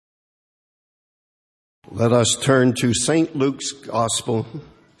Let us turn to St. Luke's Gospel,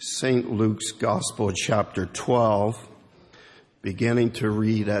 chapter 12, beginning to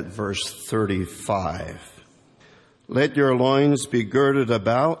read at verse 35. Let your loins be girded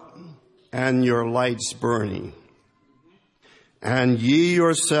about, and your lights burning. And ye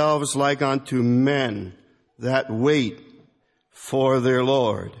yourselves like unto men that wait for their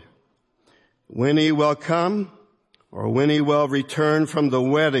Lord, when he will come, or when he will return from the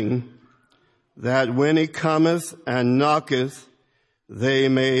wedding, that when he cometh and knocketh, they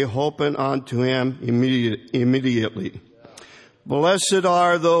may open unto him immediately. Blessed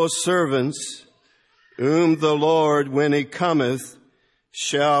are those servants whom the Lord, when he cometh,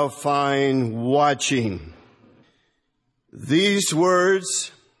 shall find watching. These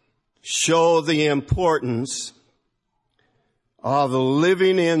words show the importance of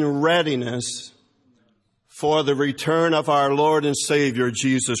living in readiness for the return of our Lord and Savior,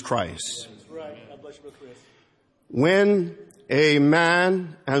 Jesus Christ. When a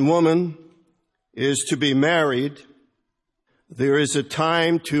man and woman is to be married, there is a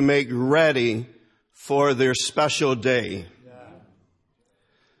time to make ready for their special day.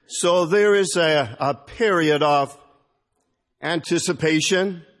 So there is a period of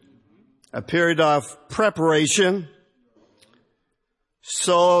anticipation, a period of preparation,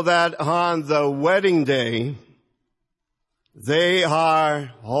 so that on the wedding day, they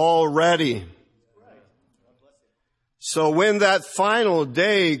are all ready. So when that final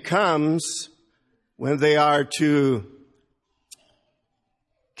day comes, when they are to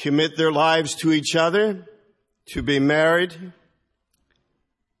commit their lives to each other, to be married,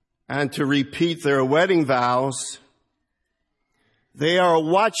 and to repeat their wedding vows, they are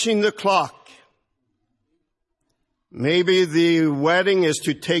watching the clock. Maybe the wedding is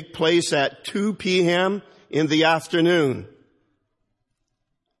to take place at 2 p.m. in the afternoon.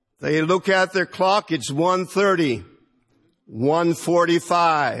 They look at their clock, it's 1:30.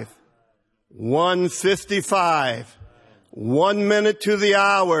 1:45, 1:55, 1 minute to the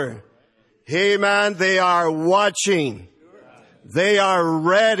hour. Hey man, they are watching. They are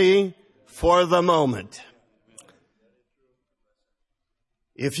ready for the moment.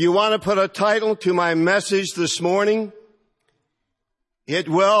 If you want to put a title to my message this morning, it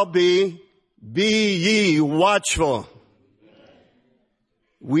will be ye watchful.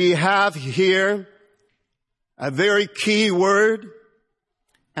 We have here a very key word,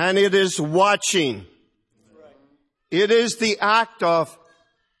 and it is watching. It is the act of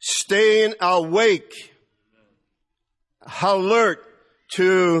staying awake, alert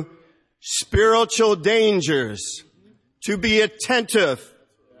to spiritual dangers, to be attentive,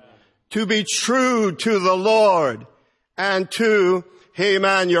 to be true to the Lord, and to, hey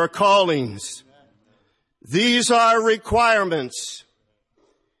man, your callings. These are requirements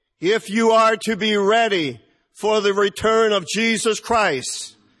if you are to be ready for the return of Jesus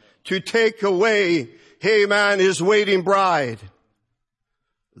Christ to take away, hey man, his waiting bride.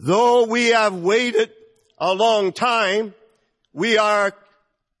 Though we have waited a long time, we are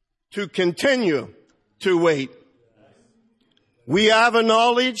to continue to wait. We have a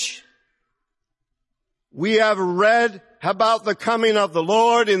knowledge. We have read about the coming of the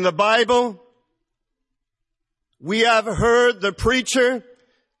Lord in the Bible. We have heard the preacher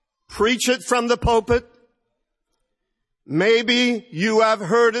preach it from the pulpit. Maybe you have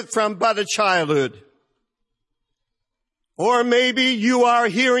heard it from but a childhood. Or maybe you are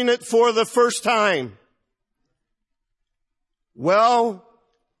hearing it for the first time. Well,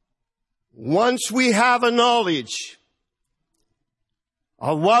 once we have a knowledge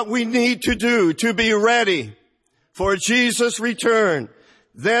of what we need to do to be ready for Jesus' return,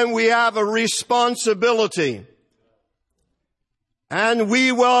 then we have a responsibility. And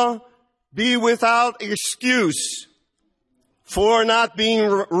we will be without excuse for not being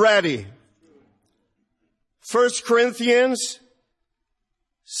ready. 1 Corinthians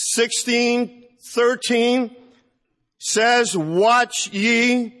 16:13 says, watch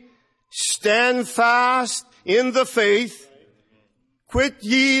ye, stand fast in the faith, quit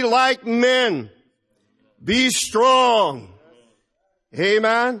ye like men, be strong.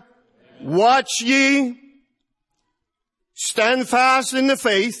 Amen. Watch ye, stand fast in the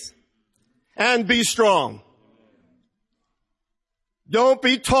faith, and be strong. Don't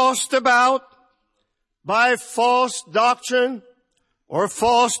be tossed about by false doctrine or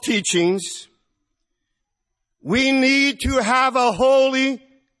false teachings. We need to have a holy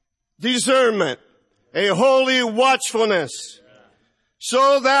discernment, a holy watchfulness,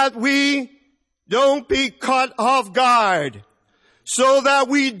 so that we don't be caught off guard, so that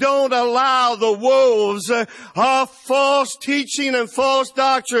we don't allow the wolves of false teaching and false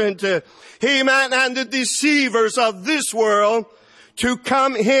doctrine to, amen, and the deceivers of this world to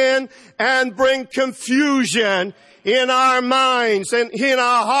come in and bring confusion in our minds and in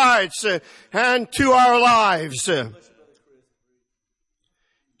our hearts and to our lives.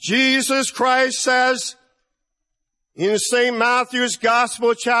 Jesus Christ says in St. Matthew's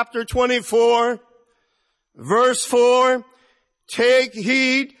Gospel, chapter 24, verse 4, take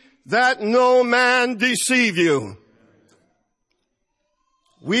heed that no man deceive you.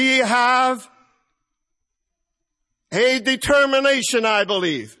 We have a determination, I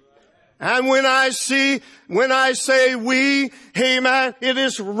believe. And when I say we, amen, it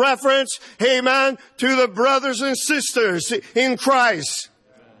is reference, amen, to the brothers and sisters in Christ.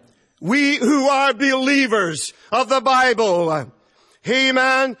 We who are believers of the Bible,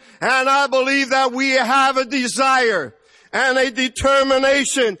 amen, and I believe that we have a desire and a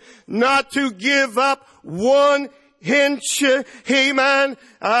determination not to give up 1 inch, amen,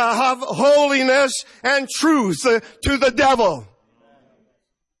 of holiness and truth to the devil,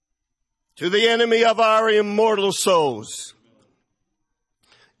 to the enemy of our immortal souls.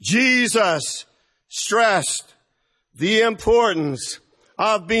 Jesus stressed the importance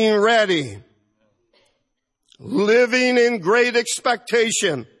of being ready, living in great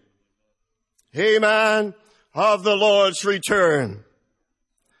expectation, amen, of the Lord's return.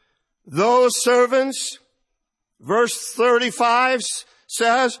 Those servants, verse 35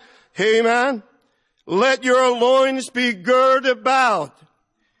 says, amen, let your loins be girded about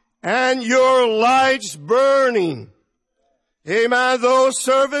and your lights burning. Amen. Those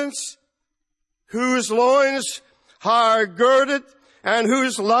servants whose loins are girded and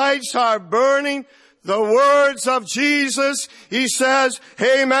whose lights are burning, the words of Jesus, he says,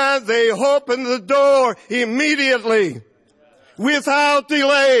 amen, they open the door immediately, without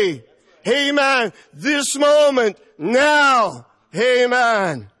delay. Amen. This moment, now,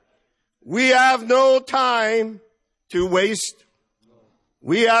 amen. We have no time to waste.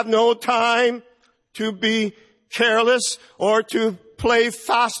 We have no time to be careless or to play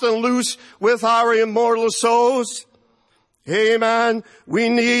fast and loose with our immortal souls. Amen. We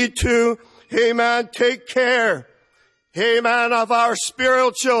need to, amen, take care, amen, of our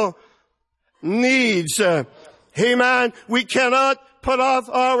spiritual needs. Amen. We cannot put off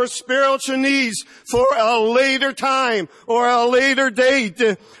our spiritual needs for a later time or a later date.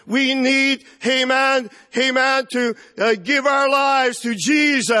 We need, amen, to give our lives to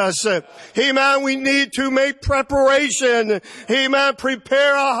Jesus. Amen. We need to make preparation. Amen.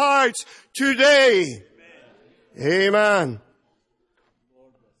 Prepare our hearts today. Amen.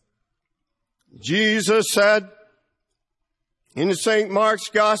 Jesus said in St. Mark's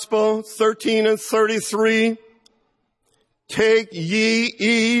Gospel 13 and 33, take ye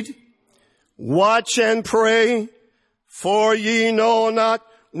heed, watch and pray, for ye know not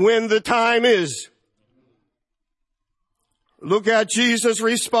when the time is. Look at Jesus'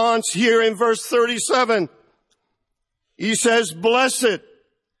 response here in verse 37. He says, blessed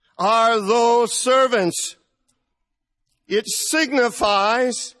are those servants. It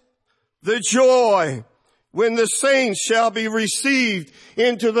signifies the joy when the saints shall be received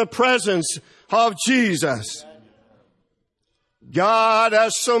into the presence of Jesus. God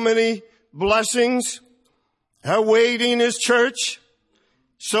has so many blessings awaiting His church.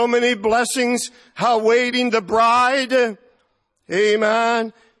 So many blessings awaiting the bride.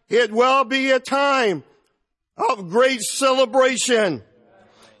 Amen. It will be a time of great celebration.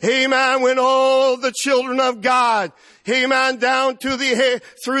 Amen. When all the children of God, amen, down to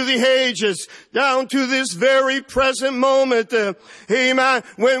through the ages, down to this very present moment, amen,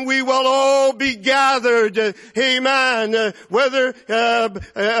 when we will all be gathered, amen, whether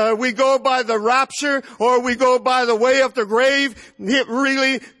we go by the rapture or we go by the way of the grave, it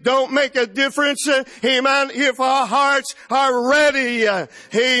really don't make a difference, amen, if our hearts are ready,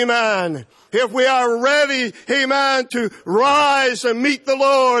 amen. If we are ready, amen, to rise and meet the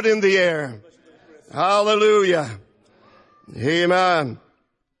Lord in the air. Hallelujah. Amen.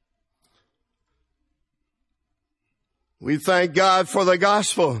 We thank God for the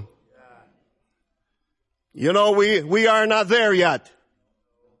gospel. You know, we are not there yet.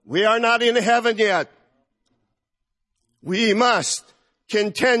 We are not in heaven yet. We must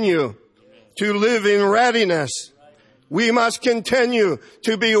continue to live in readiness. We must continue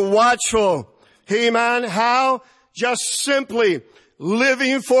to be watchful. Amen. How? Just simply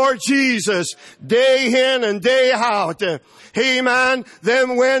living for Jesus day in and day out. Amen.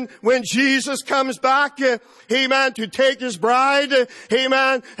 Then when Jesus comes back, amen, to take his bride,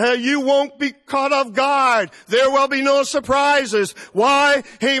 amen, you won't be caught off guard. There will be no surprises. Why?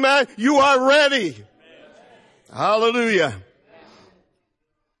 Amen. You are ready. Hallelujah.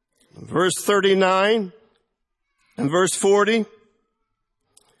 Verse 39 and verse 40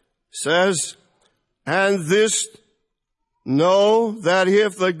 says, and this know that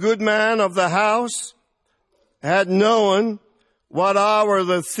if the good man of the house had known what hour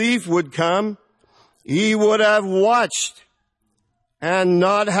the thief would come, he would have watched and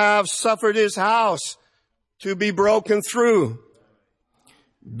not have suffered his house to be broken through.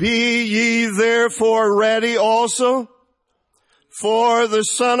 Be ye therefore ready also, for the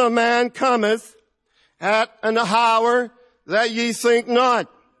Son of Man cometh at an hour that ye think not.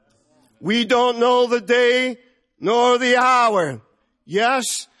 We don't know the day nor the hour.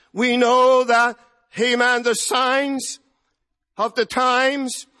 Yes, we know that, amen, the signs of the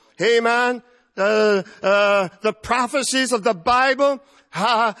times, amen, the prophecies of the Bible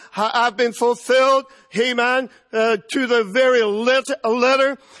have been fulfilled, amen, to the very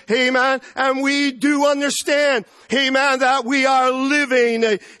letter, amen, and we do understand, amen, that we are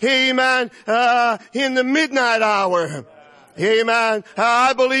living, amen, in the midnight hour. Amen.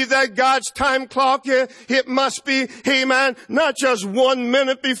 I believe that God's time clock, it must be, amen, not just 1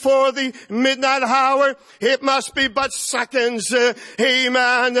 minute before the midnight hour. It must be but seconds,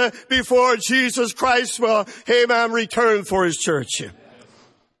 amen, before Jesus Christ will, amen, return for his church.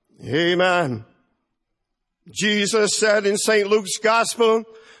 Amen. Jesus said in St. Luke's Gospel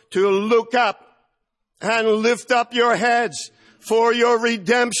to look up and lift up your heads, for your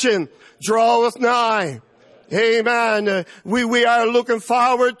redemption draweth nigh. Amen. We are looking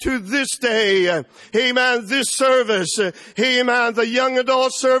forward to this day. Amen. This service. Amen. The young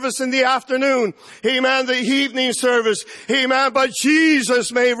adult service in the afternoon. Amen. The evening service. Amen. But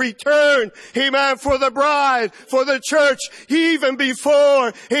Jesus may return. Amen. For the bride, for the church, even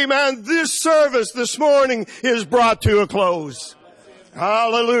before, amen, this service this morning is brought to a close.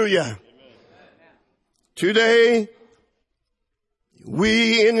 Hallelujah. Today,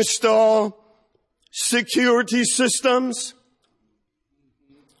 we install security systems,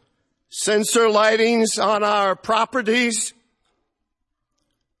 sensor lightings on our properties.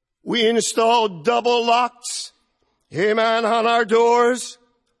 We install double locks, amen, on our doors.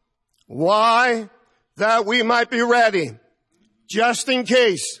 Why? That we might be ready, just in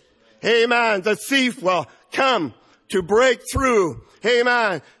case, amen, the thief will come to break through.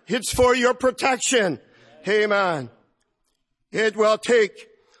 Amen. It's for your protection. Amen. It will take,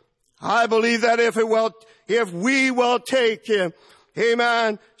 I believe that if we will take,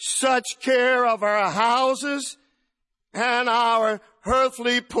 amen, such care of our houses and our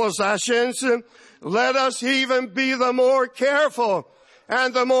earthly possessions, let us even be the more careful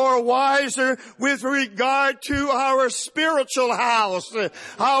and the more wiser with regard to our spiritual house,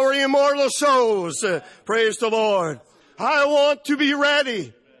 our immortal souls. Praise the Lord. I want to be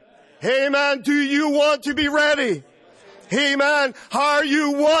ready. Amen. Do you want to be ready? Amen. Are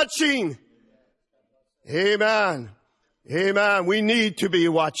you watching? Amen. Amen. We need to be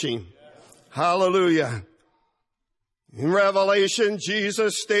watching. Hallelujah. In Revelation,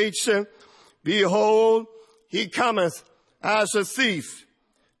 Jesus states, behold, he cometh as a thief.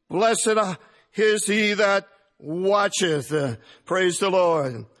 Blessed is he that watcheth. Praise the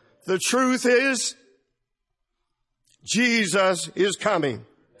Lord. The truth is, Jesus is coming.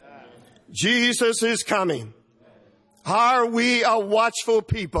 Jesus is coming. Are we a watchful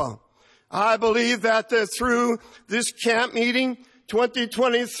people? I believe that through this camp meeting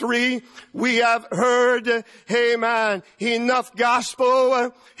 2023, we have heard, amen, enough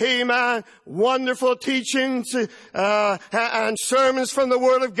gospel, amen, wonderful teachings, and sermons from the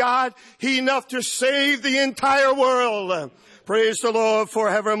Word of God, enough to save the entire world. Praise the Lord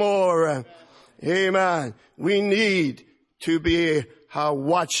forevermore. Amen. We need to be a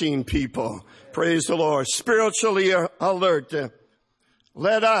watching people. Praise the Lord. Spiritually alert.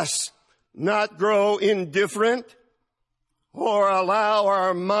 Let us not grow indifferent or allow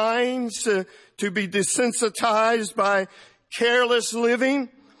our minds to be desensitized by careless living.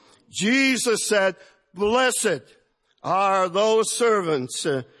 Jesus said, blessed are those servants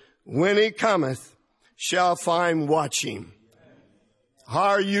when he cometh shall find watching.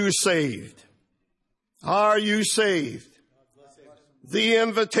 Are you saved? Are you saved? The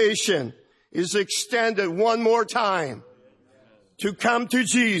invitation is extended one more time to come to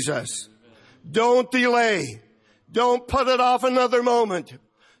Jesus. Don't delay. Don't put it off another moment.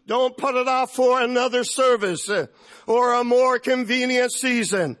 Don't put it off for another service or a more convenient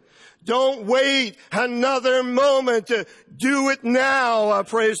season. Don't wait another moment. Do it now.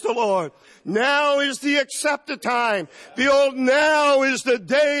 Praise the Lord. Now is the accepted time. Behold, now is the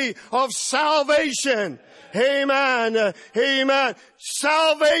day of salvation. Amen. Amen.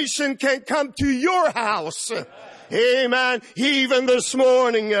 Salvation can come to your house. Amen. Even this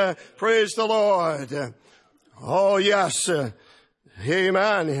morning. Praise the Lord. Oh, yes.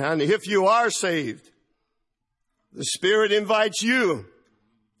 Amen. And if you are saved, the Spirit invites you,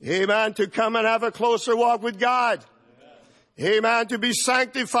 amen, to come and have a closer walk with God. Amen. To be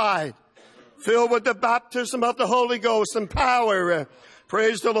sanctified, filled with the baptism of the Holy Ghost and power.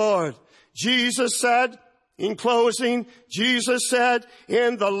 Praise the Lord. Jesus said, in closing, Jesus said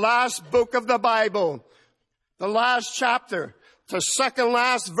in the last book of the Bible, the last chapter, the second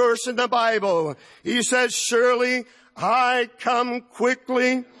last verse in the Bible, he said, surely I come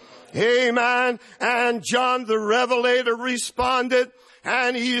quickly. Amen. And John the Revelator responded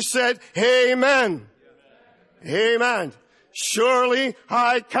and he said, amen. Amen. Surely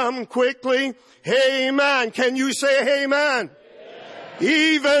I come quickly. Amen. Can you say amen?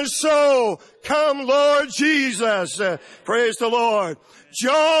 Even so, come Lord Jesus. Praise the Lord.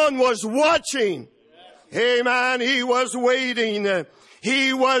 John was watching. Amen. He was waiting.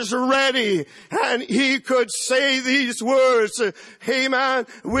 He was ready, and he could say these words, amen,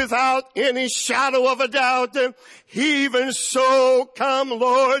 without any shadow of a doubt. Even so, come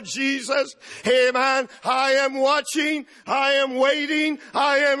Lord Jesus. Amen. I am watching. I am waiting.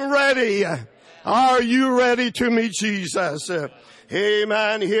 I am ready. Are you ready to meet Jesus?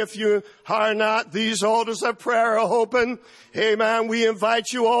 Amen. If you are not, these altars of prayer are open. Amen. We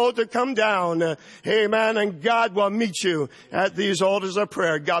invite you all to come down. Amen. And God will meet you at these altars of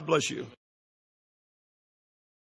prayer. God bless you.